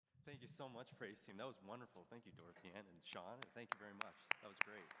so much, praise team. That was wonderful. Thank you, Dorothy Ann and Sean. Thank you very much. That was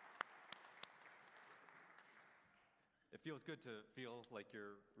great. It feels good to feel like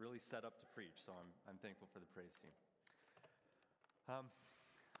you're really set up to preach, so I'm thankful for the praise team.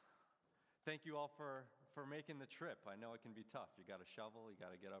 Thank you all for making the trip. I know it can be tough. You got to shovel, you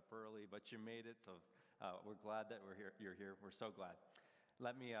got to get up early, but you made it, so we're glad that you're here. We're so glad.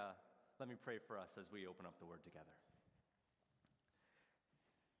 Let me pray for us as we open up the Word together.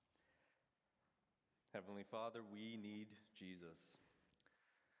 Heavenly Father, we need Jesus.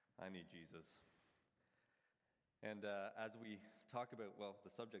 I need Jesus. And as we talk about,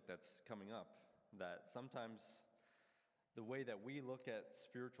 the subject that's coming up, that sometimes the way that we look at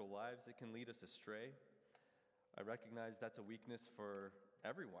spiritual lives, it can lead us astray. I recognize that's a weakness for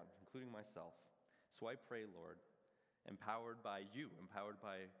everyone, including myself. So I pray, Lord, empowered by you, empowered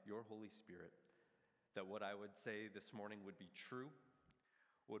by your Holy Spirit, that what I would say this morning would be true,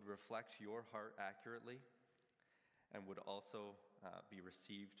 would reflect your heart accurately, and would also be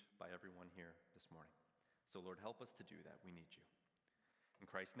received by everyone here this morning. So, Lord, help us to do that. We need you. In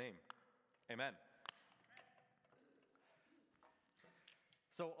Christ's name, amen.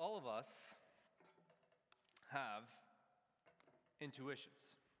 So all of us have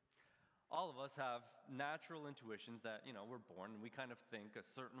intuitions. All of us have natural intuitions that, we're born and we kind of think a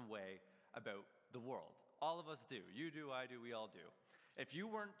certain way about the world. All of us do. You do, I do, we all do. If you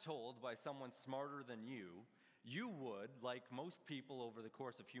weren't told by someone smarter than you would, like most people over the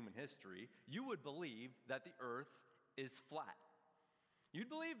course of human history, you would believe that the earth is flat. You'd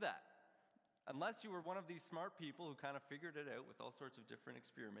believe that. Unless you were one of these smart people who kind of figured it out with all sorts of different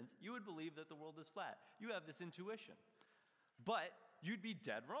experiments, you would believe that the world is flat. You have this intuition. But you'd be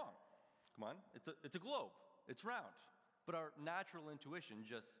dead wrong. Come on, it's a globe. It's round. But our natural intuition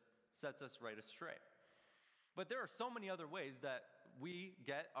just sets us right astray. But there are so many other ways that we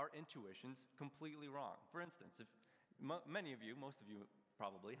get our intuitions completely wrong. For instance, if most of you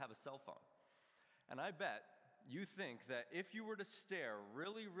probably have a cell phone. And I bet you think that if you were to stare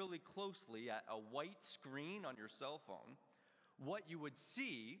really, really closely at a white screen on your cell phone, what you would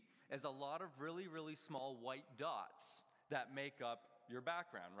see is a lot of really, really small white dots that make up your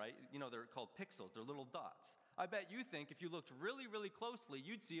background, right? They're called pixels. They're little dots. I bet you think if you looked really, really closely,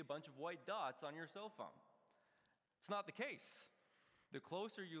 you'd see a bunch of white dots on your cell phone. It's not the case. The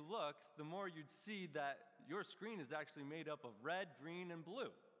closer you look, the more you'd see that your screen is actually made up of red, green, and blue.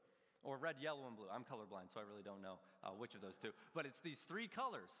 Or red, yellow, and blue. I'm colorblind, so I really don't know which of those two. But it's these three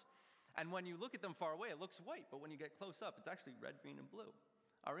colors. And when you look at them far away, it looks white. But when you get close up, it's actually red, green, and blue.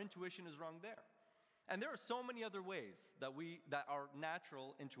 Our intuition is wrong there. And there are so many other ways that our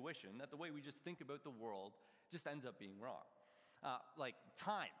natural intuition, that the way we just think about the world, just ends up being wrong. Like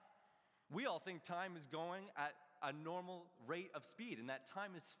time. We all think time is going at a normal rate of speed, and that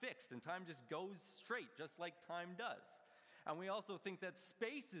time is fixed, and time just goes straight, just like time does. And we also think that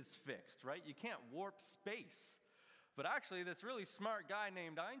space is fixed, right? You can't warp space. But actually, this really smart guy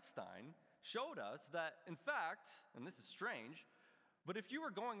named Einstein showed us that, in fact, and this is strange, but if you were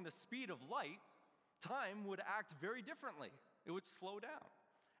going the speed of light, time would act very differently. It would slow down.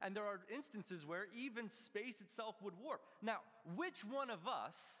 And there are instances where even space itself would warp. Now, which one of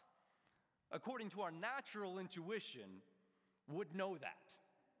us, according to our natural intuition, would know that?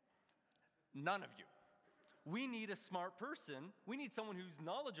 None of you. We need a smart person. We need someone who's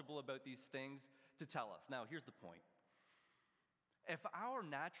knowledgeable about these things to tell us. Now, here's the point. If our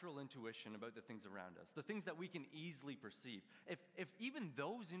natural intuition about the things around us, the things that we can easily perceive, if even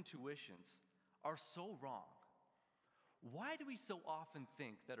those intuitions are so wrong, why do we so often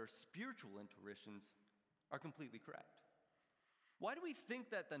think that our spiritual intuitions are completely correct? Why do we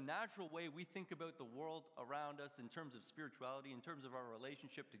think that the natural way we think about the world around us in terms of spirituality, in terms of our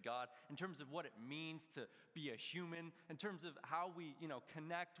relationship to God, in terms of what it means to be a human, in terms of how we,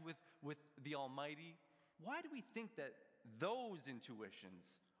 connect with the Almighty, why do we think that those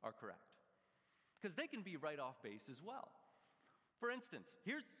intuitions are correct? Because they can be right off base as well. For instance,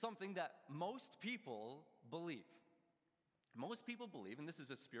 here's something that most people believe. Most people believe, and this is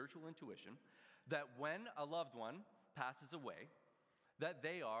a spiritual intuition, that when a loved one passes away, that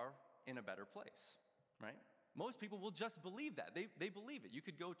they are in a better place, right? Most people will just believe that. They believe it. You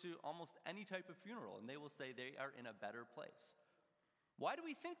could go to almost any type of funeral, and they will say they are in a better place. Why do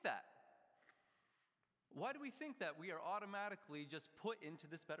we think that? Why do we think that we are automatically just put into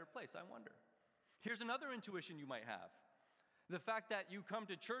this better place? I wonder. Here's another intuition you might have. The fact that you come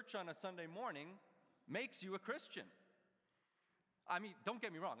to church on a Sunday morning makes you a Christian. I mean, don't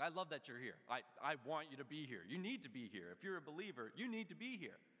get me wrong. I love that you're here. I want you to be here. You need to be here. If you're a believer, you need to be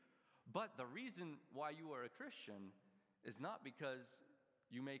here. But the reason why you are a Christian is not because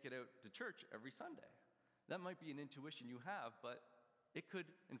you make it out to church every Sunday. That might be an intuition you have, but it could,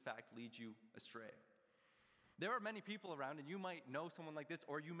 in fact, lead you astray. There are many people around, and you might know someone like this,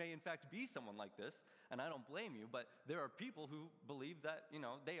 or you may, in fact, be someone like this, and I don't blame you, but there are people who believe that,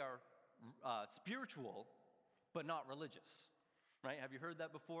 they are spiritual, but not religious, right? Have you heard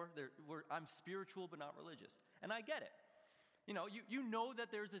that before? I'm spiritual, but not religious. And I get it. You know that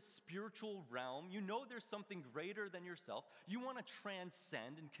there's a spiritual realm. You know there's something greater than yourself. You want to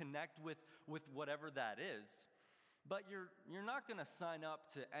transcend and connect with whatever that is. But you're not going to sign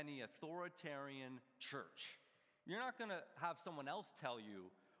up to any authoritarian church. You're not going to have someone else tell you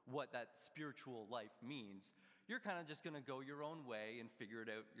what that spiritual life means. You're kind of just going to go your own way and figure it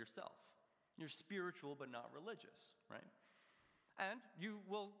out yourself. You're spiritual but not religious, right? And you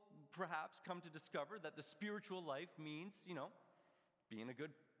will perhaps come to discover that the spiritual life means, being a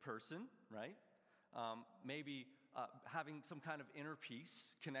good person, right? Maybe having some kind of inner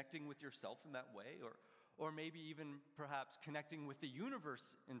peace, connecting with yourself in that way, or maybe even perhaps connecting with the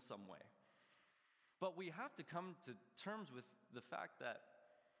universe in some way. But we have to come to terms with the fact that,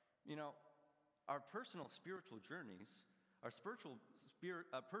 our personal spiritual journeys, our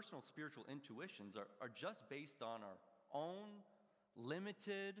personal spiritual intuitions are just based on our own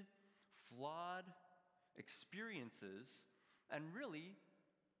limited, flawed experiences, and really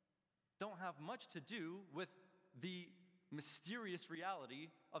don't have much to do with the mysterious reality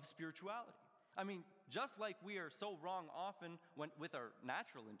of spirituality. I mean, just like we are so wrong often with our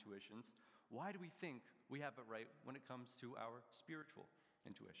natural intuitions, why do we think we have it right when it comes to our spiritual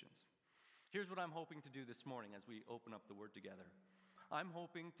intuitions? Here's what I'm hoping to do this morning as we open up the Word together. I'm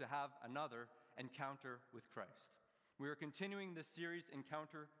hoping to have another encounter with Christ. We are continuing this series,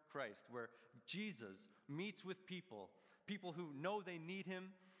 Encounter Christ, where Jesus meets with people who know they need him,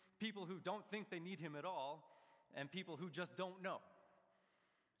 people who don't think they need him at all, and people who just don't know.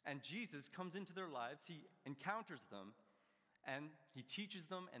 And Jesus comes into their lives, he encounters them, and he teaches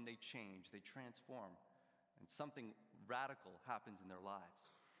them, and they change, they transform, and something radical happens in their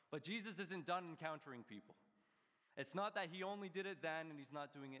lives. But Jesus isn't done encountering people. It's not that he only did it then and he's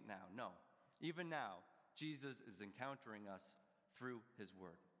not doing it now. No, even now, Jesus is encountering us through his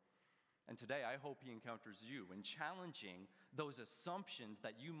word. And today, I hope he encounters you in challenging those assumptions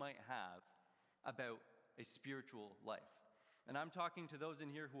that you might have about a spiritual life. And I'm talking to those in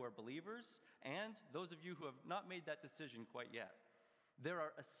here who are believers and those of you who have not made that decision quite yet. There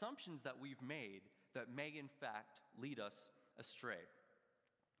are assumptions that we've made that may, in fact, lead us astray.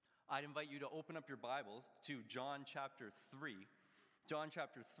 I'd invite you to open up your Bibles to John chapter 3. John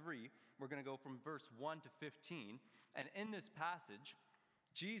chapter 3, we're going to go from verse 1 to 15. And in this passage,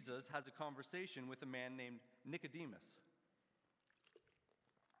 Jesus has a conversation with a man named Nicodemus.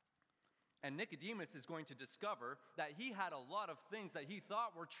 And Nicodemus is going to discover that he had a lot of things that he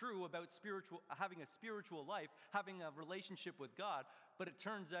thought were true about having a spiritual life, having a relationship with God, but it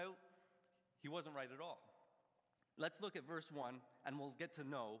turns out he wasn't right at all. Let's look at verse 1, and we'll get to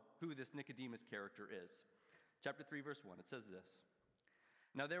know who this Nicodemus character is. Chapter 3, verse 1, it says this.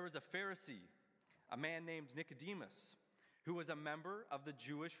 Now there was a Pharisee, a man named Nicodemus, who was a member of the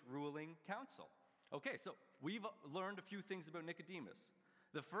Jewish ruling council. Okay, so we've learned a few things about Nicodemus.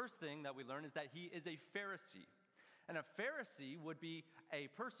 The first thing that we learn is that he is a Pharisee. And a Pharisee would be a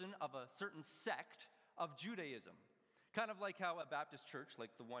person of a certain sect of Judaism. Kind of like how a Baptist church, like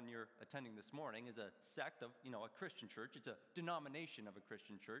the one you're attending this morning, is a sect of, a Christian church. It's a denomination of a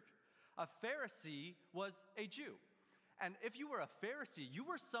Christian church. A Pharisee was a Jew. And if you were a Pharisee, you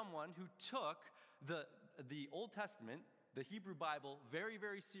were someone who took the Old Testament, the Hebrew Bible, very,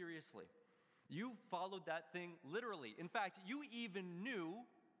 very seriously. You followed that thing literally. In fact, you even knew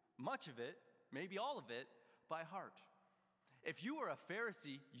much of it, maybe all of it, by heart. If you were a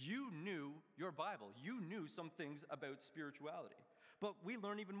Pharisee, you knew your Bible. You knew some things about spirituality. But we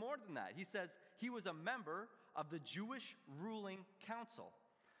learn even more than that. He says he was a member of the Jewish ruling council.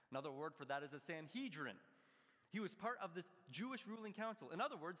 Another word for that is a Sanhedrin. He was part of this Jewish ruling council. In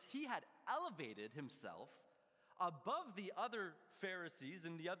other words, he had elevated himself above the other Pharisees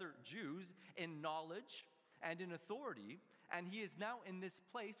and the other Jews in knowledge and in authority, and he is now in this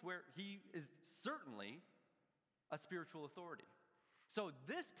place where he is certainly a spiritual authority. So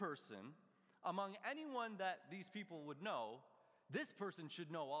this person, among anyone that these people would know, this person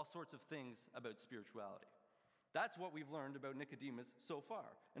should know all sorts of things about spirituality. That's what we've learned about Nicodemus so far.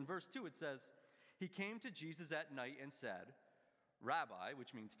 In verse 2 it says, he came to Jesus at night and said, Rabbi,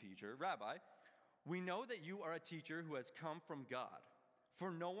 which means teacher, Rabbi, we know that you are a teacher who has come from God,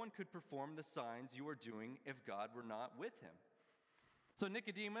 for no one could perform the signs you are doing if God were not with him. So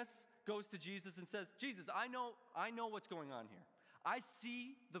Nicodemus goes to Jesus and says, Jesus, I know what's going on here. I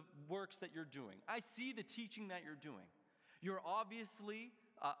see the works that you're doing. I see the teaching that you're doing. You're obviously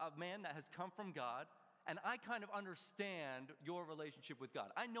a man that has come from God, and I kind of understand your relationship with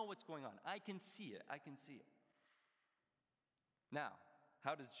God. I know what's going on. I can see it. I can see it. Now,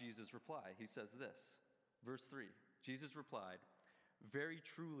 how does Jesus reply? He says this, verse 3. Jesus replied, "Very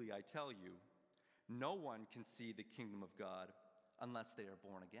truly I tell you, no one can see the kingdom of God unless they are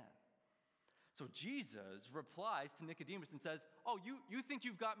born again." So Jesus replies to Nicodemus and says, "Oh, you think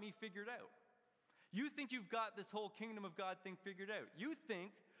you've got me figured out. You think you've got this whole kingdom of God thing figured out. You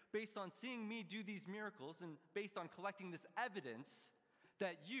think, based on seeing me do these miracles and based on collecting this evidence,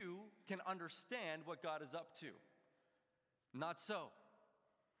 that you can understand what God is up to. Not so."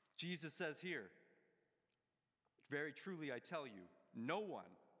 Jesus says here, "Very truly I tell you, no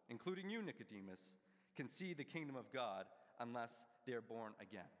one, including you, Nicodemus, can see the kingdom of God unless they're born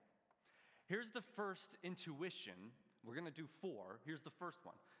again." Here's the first intuition. We're going to do 4. Here's the first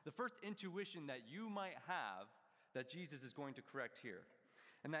one. The first intuition that you might have that Jesus is going to correct here.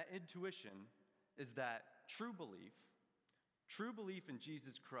 And that intuition is that true belief in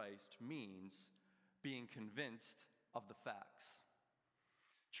Jesus Christ means being convinced of the facts.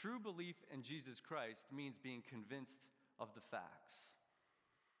 True belief in Jesus Christ means being convinced of the facts.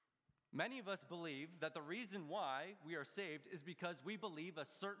 Many of us believe that the reason why we are saved is because we believe a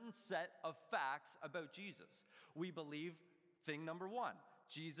certain set of facts about Jesus. We believe thing number 1,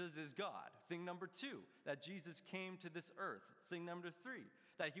 Jesus is God. Thing number 2, that Jesus came to this earth. Thing number 3,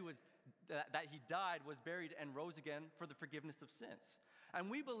 that he died, was buried, and rose again for the forgiveness of sins. And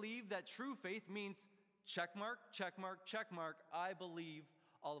we believe that true faith means check mark, check mark, check mark, I believe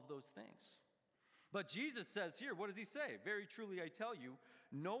all of those things. But Jesus says here, what does he say? "Very truly I tell you,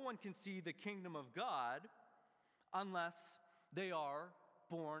 no one can see the kingdom of God unless they are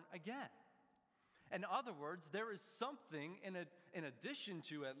born again." In other words, there is something in addition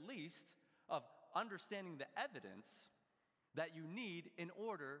to, at least, of understanding the evidence that you need in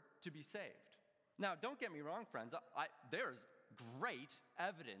order to be saved. Now, don't get me wrong, friends. There's great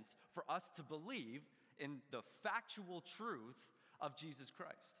evidence for us to believe in the factual truth of Jesus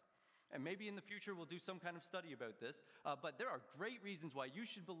Christ. And maybe in the future we'll do some kind of study about this. But there are great reasons why you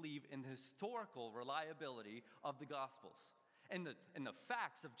should believe in the historical reliability of the Gospels and the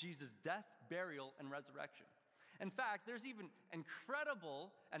facts of Jesus' death, burial, and resurrection. In fact, there's even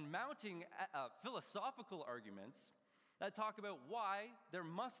incredible and mounting philosophical arguments that talk about why there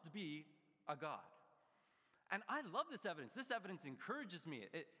must be a God. And I love this evidence. This evidence encourages me.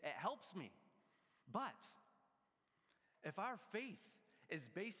 It helps me. But if our faith is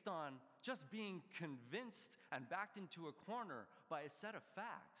based on just being convinced and backed into a corner by a set of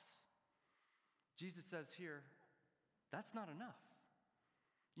facts, Jesus says here, that's not enough.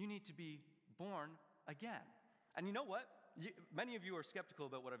 You need to be born again. And you know what? Many of you are skeptical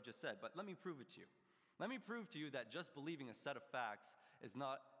about what I've just said, but let me prove it to you. Let me prove to you that just believing a set of facts is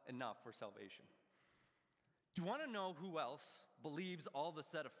not enough for salvation. Do you want to know who else believes all the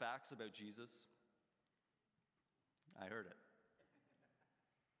set of facts about Jesus? I heard it.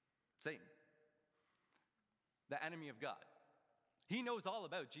 Satan, the enemy of God. He knows all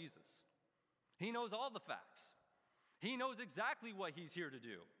about Jesus. He knows all the facts. He knows exactly what he's here to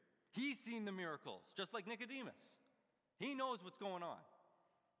do. He's seen the miracles, just like Nicodemus. He knows what's going on.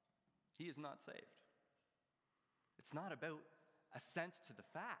 He is not saved. It's not about assent to the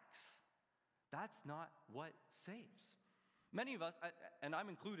facts. That's not what saves. Many of us, and I'm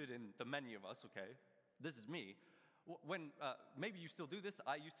included in the many of us, okay? This is me. When maybe you still do this,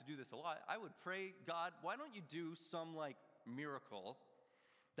 I used to do this a lot. I would pray, God, why don't you do some miracle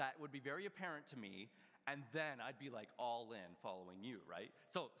that would be very apparent to me, and then I'd be all in following you, right?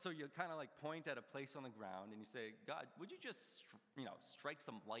 So you kind of point at a place on the ground and you say, God, would you just strike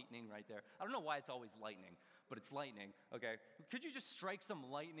some lightning right there? I don't know why it's always lightning, but it's lightning. Okay, could you just strike some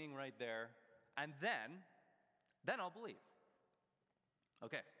lightning right there, and then I'll believe.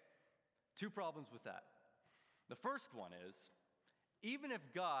 Okay, 2 problems with that. The first one is, even if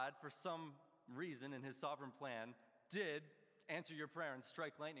God, for some reason in his sovereign plan, did answer your prayer and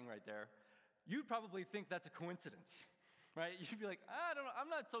strike lightning right there, you'd probably think that's a coincidence, right? You'd be like, I don't know, I'm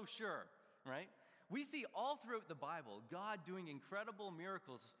not so sure, right? We see all throughout the Bible God doing incredible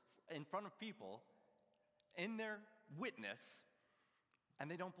miracles in front of people in their witness, and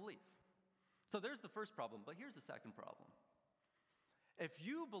they don't believe. So there's the first problem, but here's the second problem. If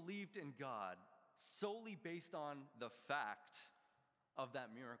you believed in God solely based on the fact of that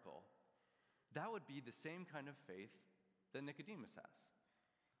miracle, that would be the same kind of faith that Nicodemus has.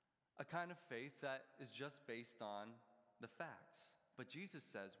 A kind of faith that is just based on the facts. But Jesus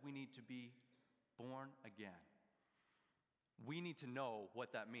says we need to be born again. we need to know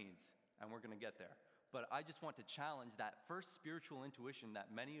what that means, and we're going to get there. But I just want to challenge that first spiritual intuition that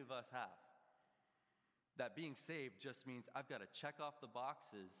many of us have. That being saved just means I've got to check off the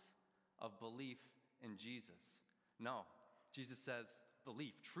boxes of belief in Jesus. No, Jesus says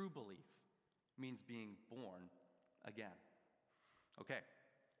belief, true belief, means being born again. Okay,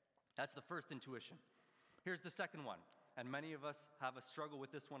 that's the first intuition. Here's the second one, and many of us have a struggle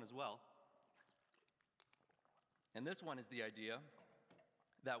with this one as well. And this one is the idea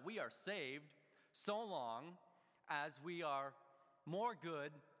that we are saved so long as we are more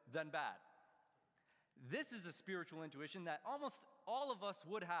good than bad. This is a spiritual intuition that almost all of us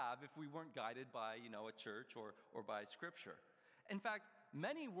would have if we weren't guided by, a church or by Scripture. In fact,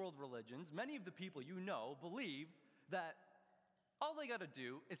 many world religions, many of the people you know, believe that all they got to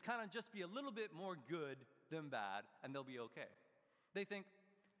do is kind of just be a little bit more good than bad, and they'll be okay. They think,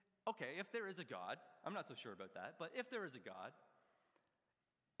 okay, if there is a God, I'm not so sure about that, but if there is a God,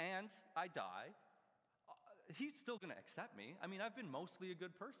 and I die, he's still going to accept me. I mean, I've been mostly a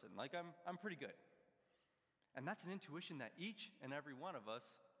good person. Like, I'm pretty good. And that's an intuition that each and every one of us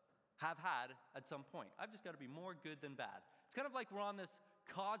have had at some point. I've just got to be more good than bad. It's kind of like we're on this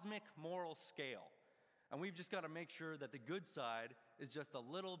cosmic moral scale, and we've just got to make sure that the good side is just a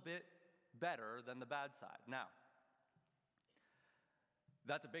little bit better than the bad side. Now,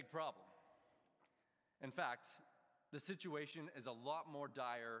 that's a big problem. In fact, the situation is a lot more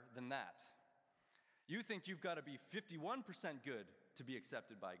dire than that. You think you've got to be 51% good to be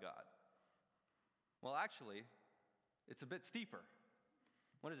accepted by God. Well, actually, it's a bit steeper.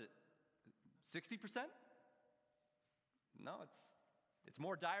 What is it? 60%? No, it's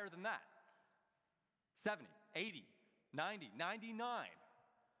more dire than that. 70, 80, 90, 99.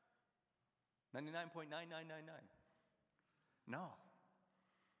 99.9999. No.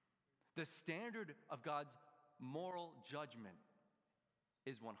 The standard of God's moral judgment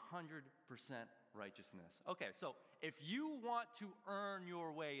is 100% righteousness. Okay, so if you want to earn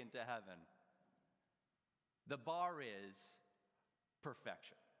your way into heaven, the bar is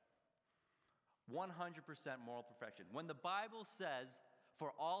perfection. 100% moral perfection. When the Bible says,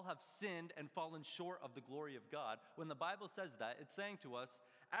 for all have sinned and fallen short of the glory of God, when the Bible says that, it's saying to us,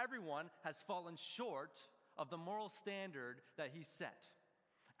 everyone has fallen short of the moral standard that he set.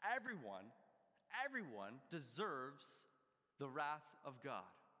 Everyone deserves the wrath of God.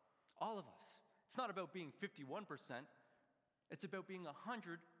 All of us. It's not about being 51%. It's about being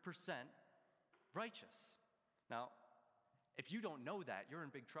 100% righteous. Now, if you don't know that, you're in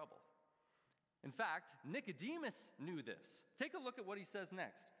big trouble. In fact, Nicodemus knew this. Take a look at what he says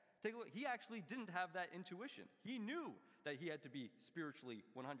next. Take a look. He actually didn't have that intuition. He knew that he had to be spiritually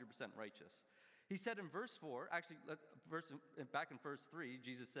 100% righteous. He said in verse 4, back in verse 3,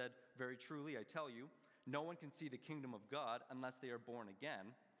 Jesus said, very truly, I tell you, no one can see the kingdom of God unless they are born again.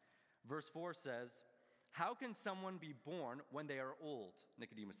 Verse 4 says, how can someone be born when they are old?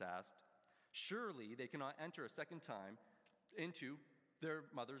 Nicodemus asked. Surely they cannot enter a second time into their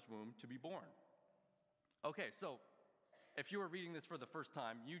mother's womb to be born. Okay, so if you were reading this for the first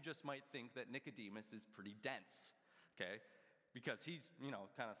time, you just might think that Nicodemus is pretty dense, okay? Because he's,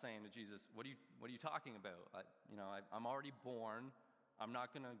 kind of saying to Jesus, what are you talking about? I'm already born. I'm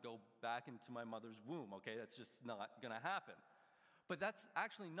not going to go back into my mother's womb, okay? That's just not going to happen. But that's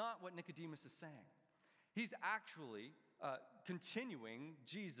actually not what Nicodemus is saying. He's actually continuing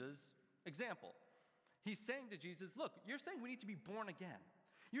Jesus' example. He's saying to Jesus, look, you're saying we need to be born again.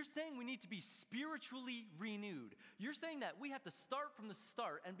 You're saying we need to be spiritually renewed. You're saying that we have to start from the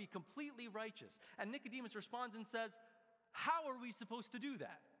start and be completely righteous. And Nicodemus responds and says, how are we supposed to do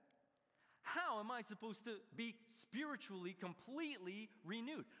that? How am I supposed to be spiritually completely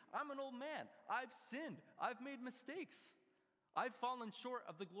renewed? I'm an old man. I've sinned. I've made mistakes. I've fallen short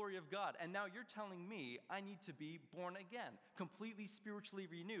of the glory of God. And now you're telling me I need to be born again, completely spiritually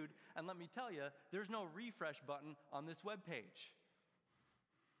renewed. And let me tell you, there's no refresh button on this webpage.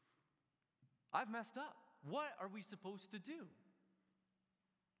 I've messed up. What are we supposed to do?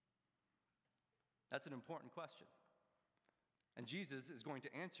 That's an important question. And Jesus is going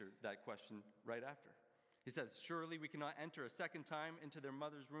to answer that question right after. He says, surely we cannot enter a second time into their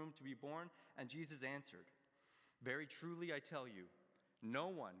mother's womb to be born. And Jesus answered, very truly I tell you, no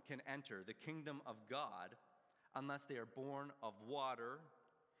one can enter the kingdom of God unless they are born of water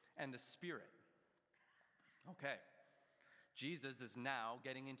and the Spirit. Okay. Jesus is now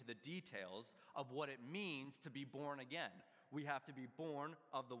getting into the details of what it means to be born again. We have to be born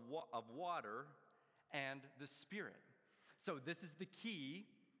of water and the Spirit. So this is the key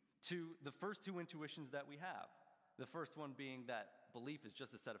to the first two intuitions that we have. The first one being that belief is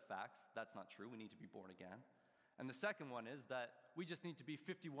just a set of facts. That's not true. We need to be born again. And the second one is that we just need to be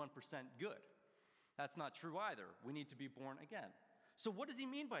 51% good. That's not true either. We need to be born again. So what does he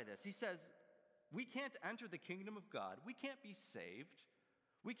mean by this? He says, we can't enter the kingdom of God. We can't be saved.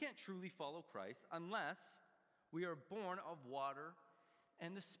 We can't truly follow Christ unless we are born of water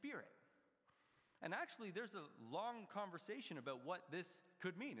and the Spirit. And actually, there's a long conversation about what this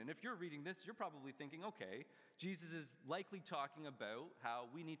could mean. And if you're reading this, you're probably thinking, okay, Jesus is likely talking about how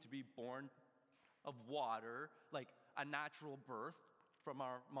we need to be born of water, like a natural birth from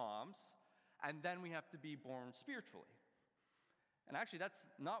our moms, and then we have to be born spiritually. And actually, that's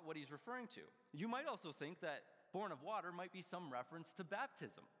not what he's referring to. You might also think that born of water might be some reference to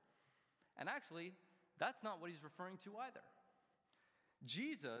baptism. And actually, that's not what he's referring to either.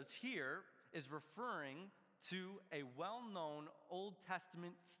 Jesus here is referring to a well-known Old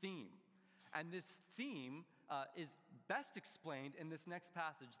Testament theme. And this theme is best explained in this next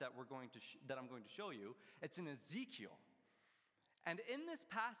passage that I'm going to show you. It's in Ezekiel. And in this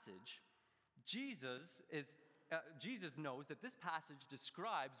passage, Jesus knows that this passage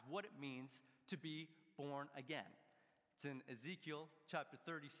describes what it means to be born again. It's in Ezekiel chapter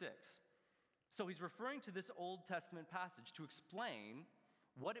 36. So he's referring to this Old Testament passage to explain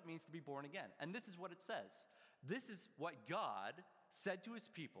what it means to be born again. And this is what it says. This is what God said to his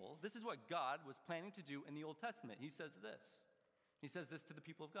people. This is what God was planning to do in the Old Testament. He says this. He says this to the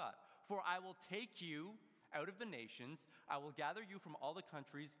people of God. For I will take you out of the nations. I will gather you from all the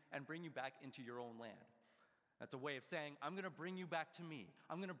countries and bring you back into your own land. That's a way of saying, I'm going to bring you back to me.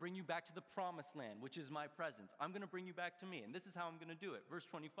 I'm going to bring you back to the promised land, which is my presence. I'm going to bring you back to me. And this is how I'm going to do it. Verse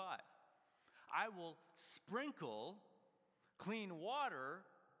 25. I will sprinkle clean water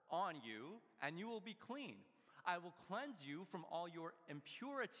on you, and you will be clean. I will cleanse you from all your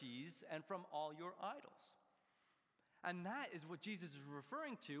impurities and from all your idols. And that is what Jesus is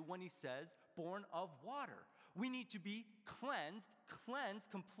referring to when he says, born of water. We need to be cleansed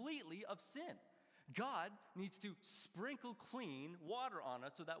completely of sin. God needs to sprinkle clean water on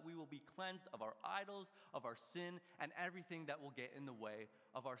us so that we will be cleansed of our idols, of our sin, and everything that will get in the way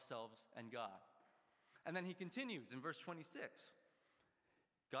of ourselves and God. And then he continues in verse 26.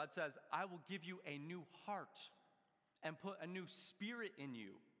 God says, I will give you a new heart and put a new spirit in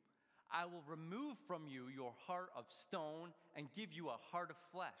you. I will remove from you your heart of stone and give you a heart of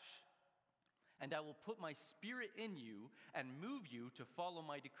flesh. And I will put my spirit in you and move you to follow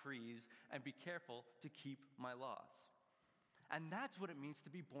my decrees and be careful to keep my laws. And that's what it means to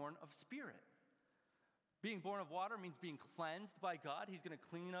be born of spirit. Being born of water means being cleansed by God. He's going to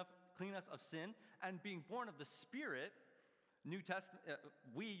clean us of sin. And being born of the Spirit, New Testament,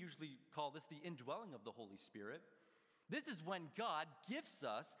 we usually call this the indwelling of the Holy Spirit. This is when God gifts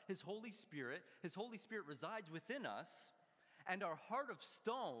us His Holy Spirit. His Holy Spirit resides within us. And our heart of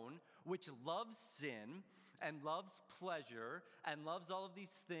stone, which loves sin and loves pleasure and loves all of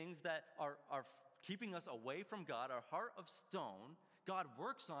these things that are keeping us away from God, our heart of stone, God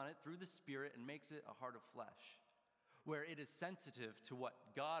works on it through the Spirit and makes it a heart of flesh, where it is sensitive to what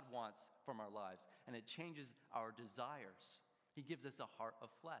God wants from our lives, and it changes our desires. He gives us a heart of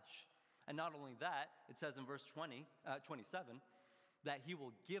flesh. And not only that, it says in verse 27, that He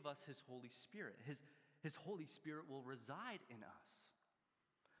will give us His Holy Spirit. His Holy Spirit will reside in us.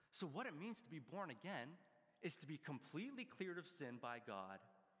 So what it means to be born again is to be completely cleared of sin by God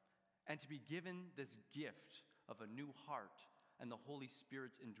and to be given this gift of a new heart and the Holy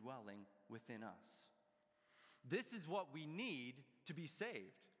Spirit's indwelling within us. This is what we need to be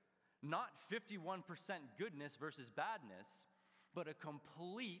saved. Not 51% goodness versus badness, but a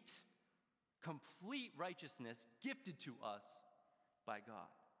complete righteousness gifted to us by God.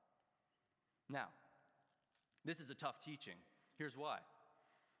 Now, this is a tough teaching. Here's why.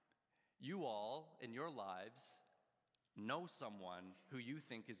 You all, in your lives, know someone who you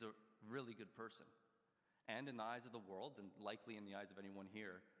think is a really good person. And in the eyes of the world, and likely in the eyes of anyone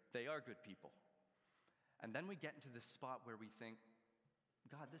here, they are good people. And then we get into this spot where we think,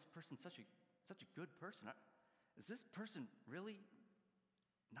 God, this person's such a good person. Is this person really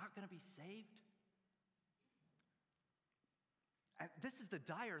not going to be saved? And this is the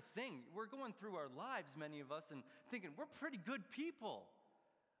dire thing. We're going through our lives, many of us, and thinking, we're pretty good people.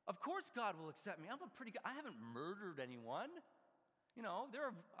 Of course God will accept me. I haven't murdered anyone. You know,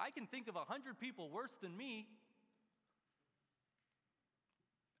 I can think of 100 people worse than me.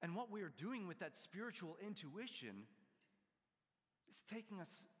 And what we are doing with that spiritual intuition is taking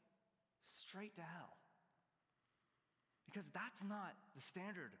us straight to hell. Because that's not the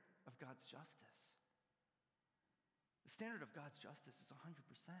standard of God's justice. The standard of God's justice is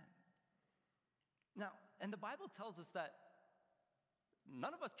 100%. Now, and the Bible tells us that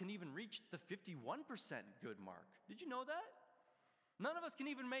None of us can even reach the 51% good mark. Did you know that? None of us can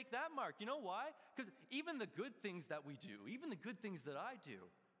even make that mark. You know why? Because even the good things that we do, even the good things that I do,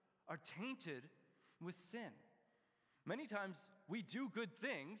 are tainted with sin. Many times we do good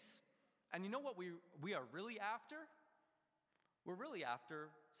things, and you know what we are really after? We're really after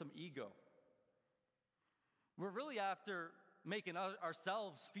some ego. We're really after making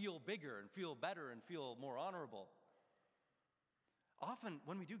ourselves feel bigger and feel better and feel more honorable. Often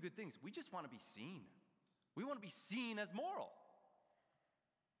when we do good things, we just want to be seen. We want to be seen as moral.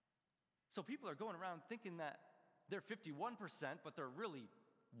 So people are going around thinking that they're 51%, but they're really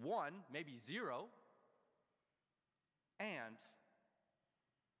 1, maybe 0. And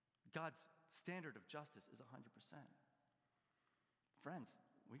God's standard of justice is 100%. Friends,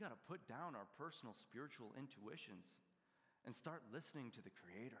 we got to put down our personal spiritual intuitions and start listening to the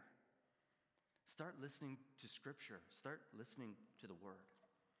Creator. Start listening to Scripture. Start listening to the Word.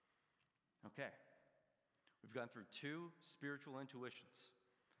 Okay, we've gone through 2 spiritual intuitions.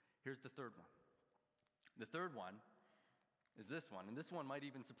 Here's the third one. The third one is this one, and this one might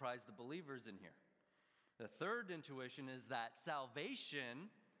even surprise the believers in here. The third intuition is that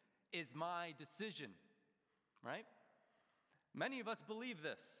salvation is my decision, right? Many of us believe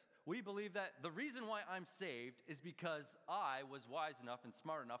this. We believe that the reason why I'm saved is because I was wise enough and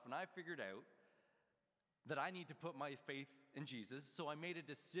smart enough, and I figured out that I need to put my faith in Jesus, so I made a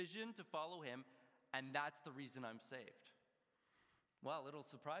decision to follow him, and that's the reason I'm saved. Well, it'll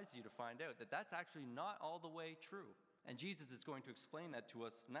surprise you to find out that that's actually not all the way true. And Jesus is going to explain that to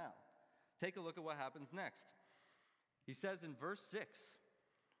us now. Take a look at what happens next. He says in verse 6,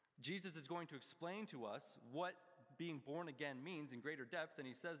 Jesus is going to explain to us what being born again means in greater depth. And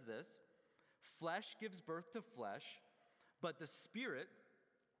he says this, flesh gives birth to flesh, but the Spirit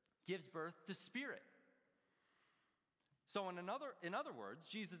gives birth to spirit. So in other words,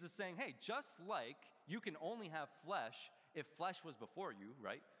 Jesus is saying, hey, just like you can only have flesh if flesh was before you,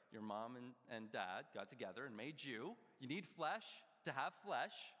 right? Your mom and dad got together and made you. You need flesh to have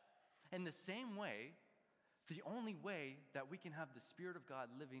flesh. In the same way, the only way that we can have the Spirit of God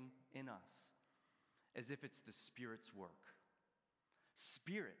living in us is if it's the Spirit's work.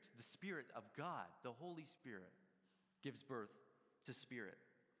 Spirit, the Spirit of God, the Holy Spirit, gives birth to spirit.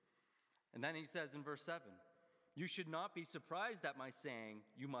 And then he says in verse 7, you should not be surprised at my saying,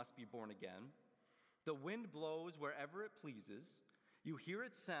 you must be born again. The wind blows wherever it pleases. You hear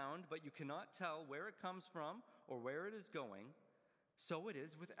its sound, but you cannot tell where it comes from or where it is going. So it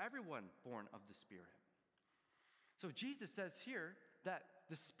is with everyone born of the Spirit. So Jesus says here that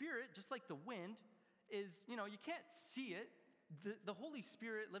the Spirit, just like the wind, is, you can't see it. The Holy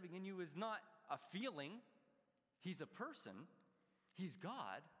Spirit living in you is not a feeling. He's a person. He's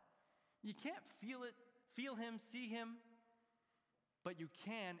God. You can't feel him, see him, but you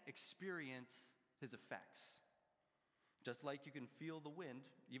can experience his effects. Just like you can feel the wind,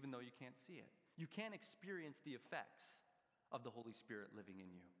 even though you can't see it. You can experience the effects of the Holy Spirit living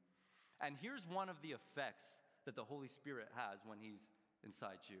in you. And here's one of the effects that the Holy Spirit has when he's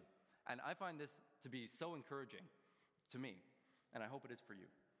inside you. And I find this to be so encouraging to me, and I hope it is for you.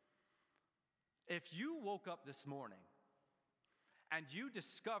 If you woke up this morning and you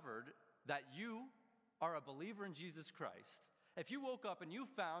discovered that you are a believer in Jesus Christ, if you woke up and you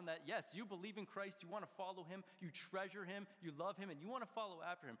found that, yes, you believe in Christ, you want to follow him, you treasure him, you love him, and you want to follow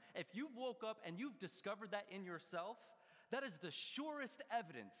after him, if you've woke up and you've discovered that in yourself, that is the surest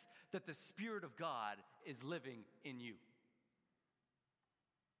evidence that the Spirit of God is living in you.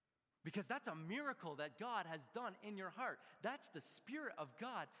 Because that's a miracle that God has done in your heart. That's the Spirit of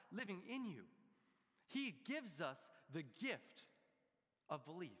God living in you. He gives us the gift of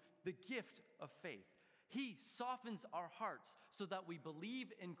belief, the gift of faith. He softens our hearts so that we believe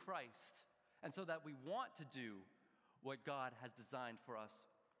in Christ and so that we want to do what God has designed for us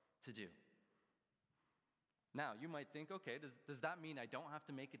to do. Now, you might think, okay, does that mean I don't have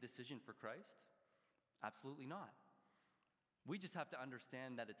to make a decision for Christ? Absolutely not. We just have to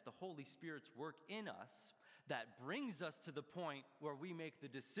understand that it's the Holy Spirit's work in us that brings us to the point where we make the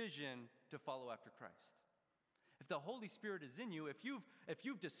decision to follow after Christ. If the Holy Spirit is in you, if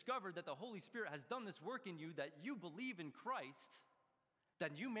you've discovered that the Holy Spirit has done this work in you, that you believe in Christ, then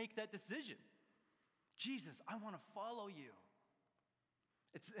you make that decision. Jesus, I want to follow you.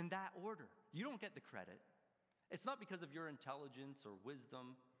 It's in that order. You don't get the credit. It's not because of your intelligence or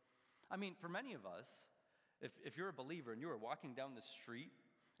wisdom. I mean, for many of us, if you're a believer and you are walking down the street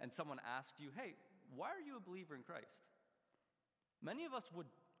and someone asked you, hey, why are you a believer in Christ? Many of us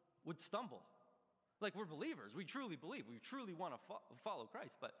would stumble. Like, we're believers. We truly believe. We truly want to follow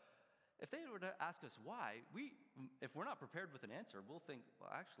Christ. But if they were to ask us why, if we're not prepared with an answer, we'll think, well,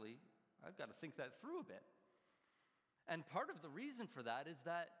 actually, I've got to think that through a bit. And part of the reason for that is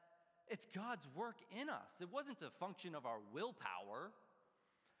that it's God's work in us. It wasn't a function of our willpower.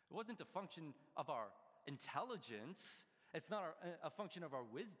 It wasn't a function of our intelligence. It's not a function of our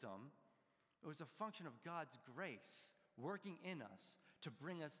wisdom. It was a function of God's grace working in us to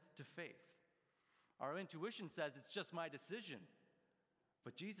bring us to faith. Our intuition says it's just my decision.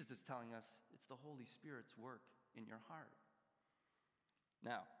 But Jesus is telling us it's the Holy Spirit's work in your heart.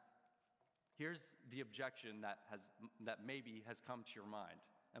 Now, here's the objection that maybe has come to your mind.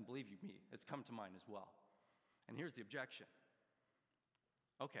 And believe you me, it's come to mine as well. And here's the objection.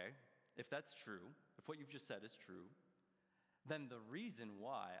 Okay, if that's true, if what you've just said is true, then the reason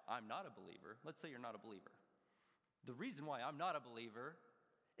why I'm not a believer, let's say you're not a believer. The reason why I'm not a believer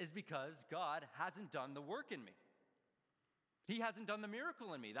is because God hasn't done the work in me. He hasn't done the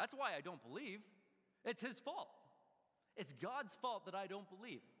miracle in me. That's why I don't believe. It's his fault. It's God's fault that I don't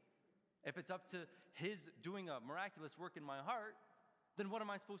believe. If it's up to his doing a miraculous work in my heart, then what am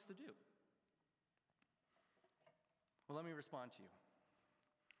I supposed to do? Well, let me respond to you.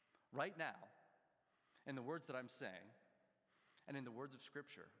 Right now, in the words that I'm saying, and in the words of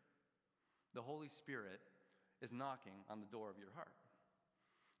Scripture, the Holy Spirit is knocking on the door of your heart.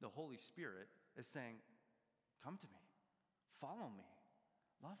 The Holy Spirit is saying, come to me, follow me,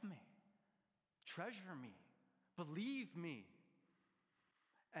 love me, treasure me, believe me.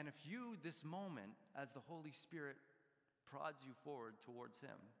 And if you, this moment, as the Holy Spirit prods you forward towards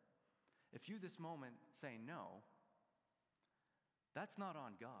him, if you this moment say no, that's not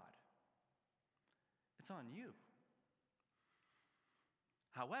on God. It's on you.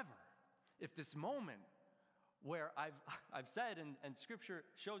 However, if this moment where I've said, and Scripture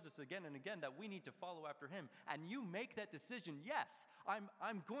shows us again and again that we need to follow after him, and you make that decision, yes,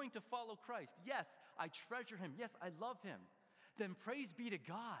 I'm going to follow Christ. Yes, I treasure him. Yes, I love him. Then praise be to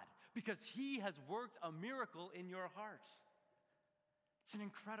God, because he has worked a miracle in your heart. It's an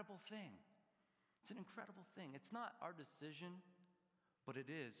incredible thing. It's an incredible thing. It's not our decision, but it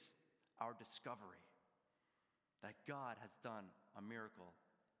is our discovery that God has done a miracle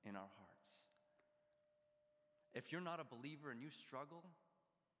in our hearts. If you're not a believer and you struggle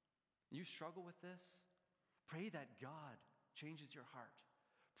with this, pray that God changes your heart.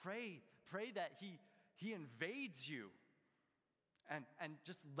 Pray that he invades you and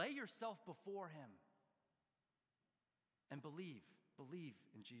just lay yourself before him and believe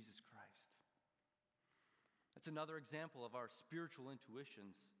in Jesus Christ. That's another example of our spiritual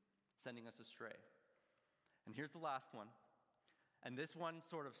intuitions sending us astray. And here's the last one. And this one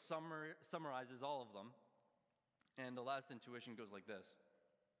sort of summarizes all of them. And the last intuition goes like this.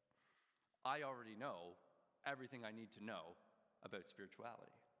 I already know everything I need to know about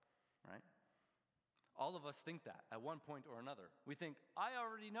spirituality, right? All of us think that at one point or another. We think, I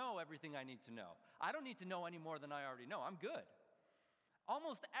already know everything I need to know. I don't need to know any more than I already know. I'm good.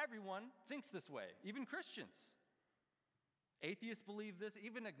 Almost everyone thinks this way, even Christians. Atheists believe this,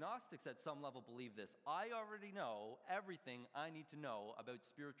 even agnostics at some level believe this. I already know everything I need to know about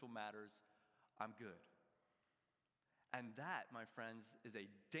spiritual matters. I'm good. And that, my friends, is a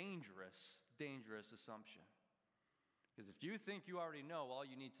dangerous, dangerous assumption. Because if you think you already know all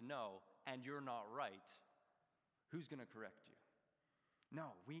you need to know and you're not right, who's going to correct you?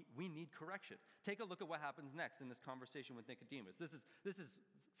 No, we need correction. Take a look at what happens next in this conversation with Nicodemus. This is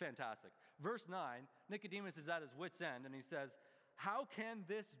fantastic. Verse 9, Nicodemus is at his wit's end and he says, how can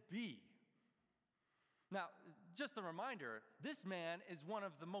this be? Now, just a reminder, this man is one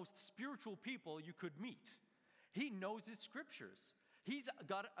of the most spiritual people you could meet. He knows his scriptures. He's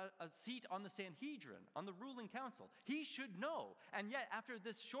got a seat on the Sanhedrin, on the ruling council. He should know. And yet, after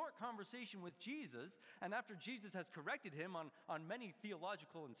this short conversation with Jesus, and after Jesus has corrected him on many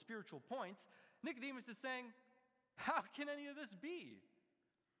theological and spiritual points, Nicodemus is saying, how can any of this be?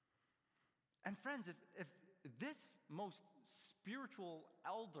 And friends, if this most spiritual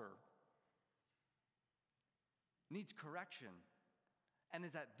elder needs correction and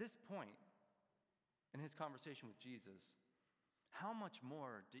is at this point in his conversation with Jesus, how much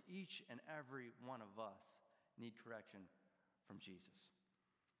more do each and every one of us need correction from Jesus?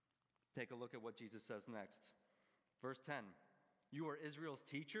 Take a look at what Jesus says next. Verse 10, you are Israel's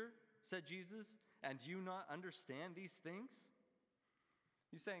teacher, said Jesus, and do you not understand these things?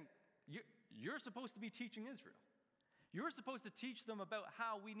 He's saying, you're supposed to be teaching Israel. You're supposed to teach them about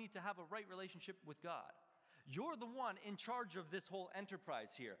how we need to have a right relationship with God. You're the one in charge of this whole enterprise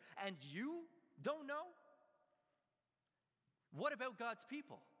here, and you don't know? What about God's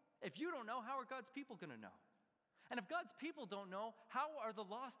people? If you don't know, how are God's people going to know? And if God's people don't know, how are the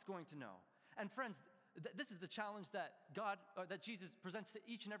lost going to know? And friends, this is the challenge that that Jesus presents to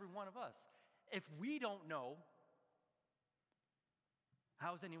each and every one of us. If we don't know,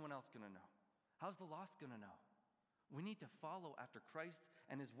 how's anyone else going to know? How's the lost going to know? We need to follow after Christ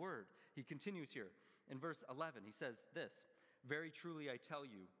and his word. He continues here in verse 11. He says this, "Very truly I tell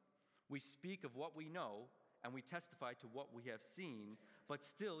you, we speak of what we know and we testify to what we have seen, but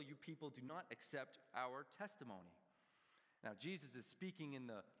still you people do not accept our testimony." Now, Jesus is speaking in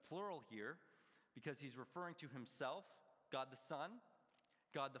the plural here because he's referring to himself, God the Son,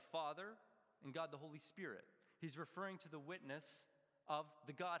 God the Father, and God the Holy Spirit. He's referring to the witness of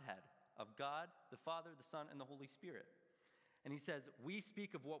the Godhead, of God, the Father, the Son, and the Holy Spirit. And he says, "We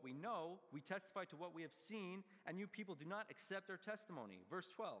speak of what we know, we testify to what we have seen, and you people do not accept our testimony." Verse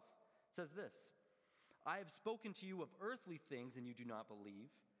 12 says this, "I have spoken to you of earthly things, and you do not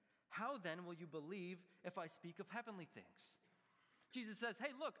believe. How then will you believe if I speak of heavenly things?" Jesus says,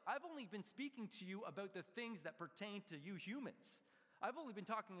 hey, look, I've only been speaking to you about the things that pertain to you humans. I've only been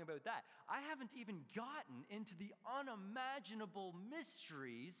talking about that. I haven't even gotten into the unimaginable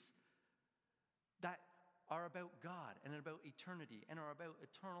mysteries that are about God and about eternity and are about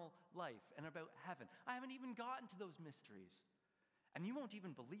eternal life and about heaven. I haven't even gotten to those mysteries. And you won't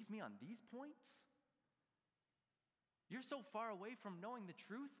even believe me on these points? You're so far away from knowing the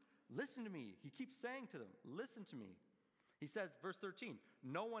truth? Listen to me. He keeps saying to them, listen to me. He says, verse 13,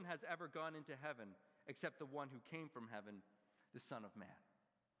 "No one has ever gone into heaven except the one who came from heaven, the Son of Man."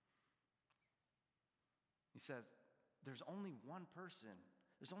 He says, there's only one person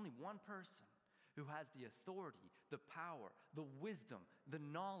who has the authority, the power, the wisdom, the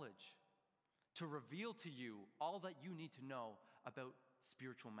knowledge to reveal to you all that you need to know about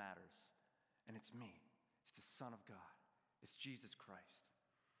spiritual matters. And it's me. It's the Son of God. It's Jesus Christ.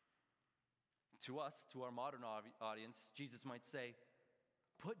 To us, to our modern audience, Jesus might say,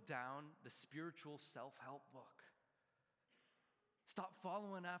 put down the spiritual self-help book. Stop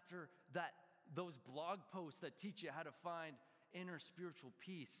following after those blog posts that teach you how to find inner spiritual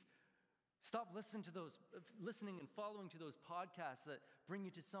peace. Stop listening and following to those podcasts that bring you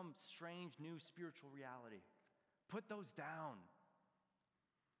to some strange new spiritual reality. Put those down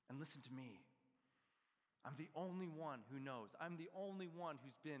and listen to me. I'm the only one who knows. I'm the only one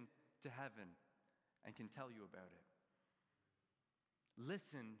who's been to heaven and can tell you about it.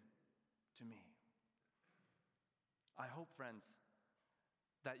 Listen to me. I hope, friends,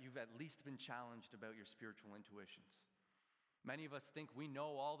 that you've at least been challenged about your spiritual intuitions. Many of us think we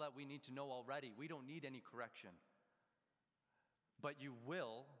know all that we need to know already. We don't need any correction. But you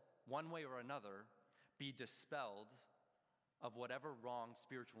will, one way or another, be dispelled of whatever wrong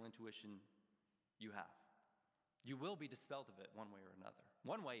spiritual intuition you have. You will be dispelled of it one way or another.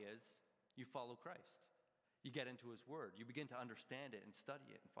 One way is you follow Christ. You get into his word. You begin to understand it and study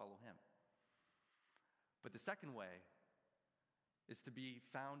it and follow him. But the second way is to be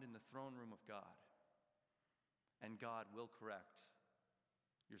found in the throne room of God. And God will correct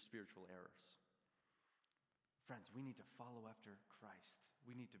your spiritual errors. Friends, we need to follow after Christ.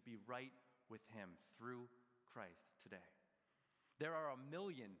 We need to be right with him through Christ today. There are a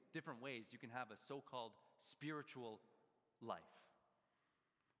million different ways you can have a so-called spiritual life.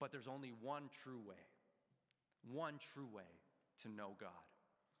 But there's only one true way to know God,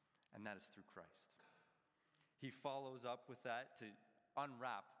 and that is through Christ. He follows up with that to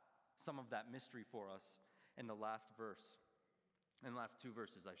unwrap some of that mystery for us in the last two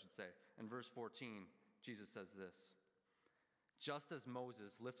verses, I should say. In verse 14, Jesus says this, "Just as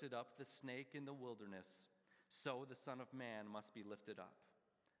Moses lifted up the snake in the wilderness, so the Son of Man must be lifted up,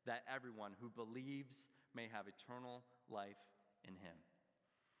 that everyone who believes may have eternal life in him."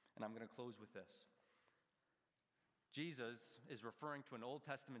 And I'm going to close with this. Jesus is referring to an Old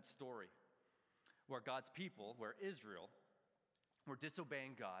Testament story where God's people, where Israel, were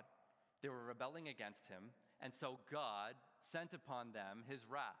disobeying God. They were rebelling against him. And so God sent upon them his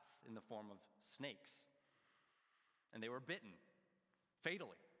wrath in the form of snakes. And they were bitten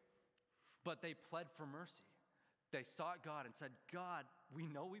fatally. But they pled for mercy. They sought God and said, "God, we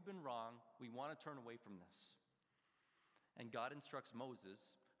know we've been wrong. We want to turn away from this." And God instructs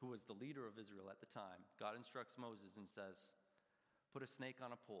Moses, who was the leader of Israel at the time. God instructs Moses and says, "Put a snake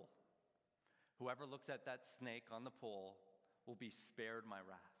on a pole. Whoever looks at that snake on the pole will be spared my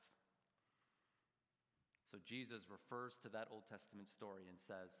wrath." So Jesus refers to that Old Testament story and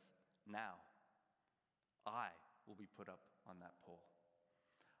says, now I will be put up on that pole.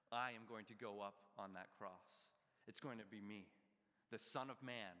 I am going to go up on that cross. It's going to be me. The Son of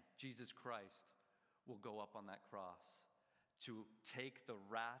Man, Jesus Christ, will go up on that cross to take the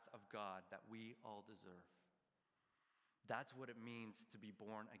wrath of God that we all deserve. That's what it means to be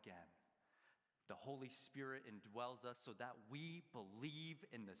born again. The Holy Spirit indwells us so that we believe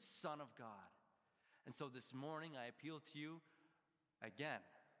in the Son of God. And so this morning I appeal to you again.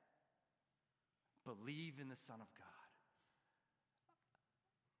 Believe in the Son of God.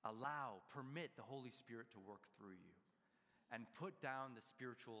 Permit the Holy Spirit to work through you. And put down the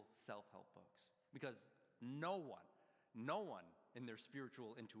spiritual self-help books. Because no one in their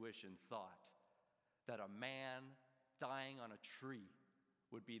spiritual intuition thought that a man dying on a tree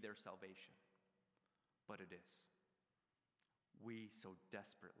would be their salvation. But it is. We so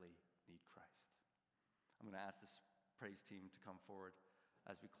desperately need Christ. I'm going to ask this praise team to come forward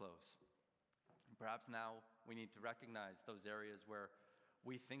as we close. And perhaps now we need to recognize those areas where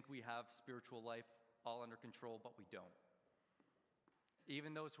we think we have spiritual life all under control, but we don't.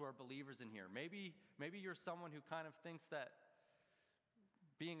 Even those who are believers in here. Maybe you're someone who kind of thinks that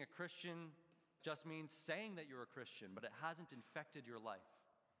being a Christian just means saying that you're a Christian, but it hasn't infected your life.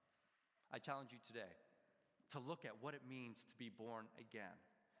 I challenge you today to look at what it means to be born again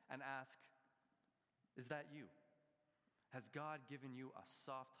and ask, is that you? Has God given you a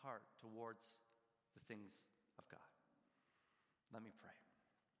soft heart towards the things of God? Let me pray.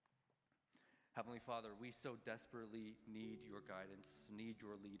 Heavenly Father, we so desperately need your guidance, need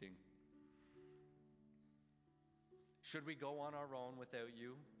your leading. Should we go on our own without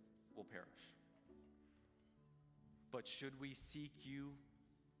you, we'll perish. But should we seek you,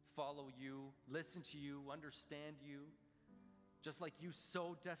 follow you, listen to you, understand you, just like you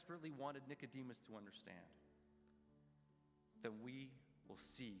so desperately wanted Nicodemus to understand, then we will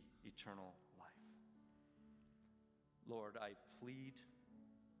see eternal life. Lord, I plead,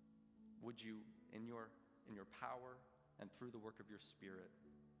 would you, in your power and through the work of your Spirit,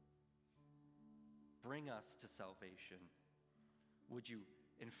 bring us to salvation. Would you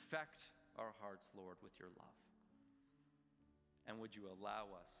infect our hearts, Lord, with your love? And would you allow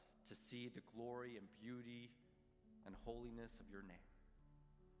us to see the glory and beauty and holiness of your name?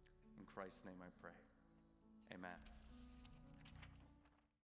 In Christ's name I pray. Amen.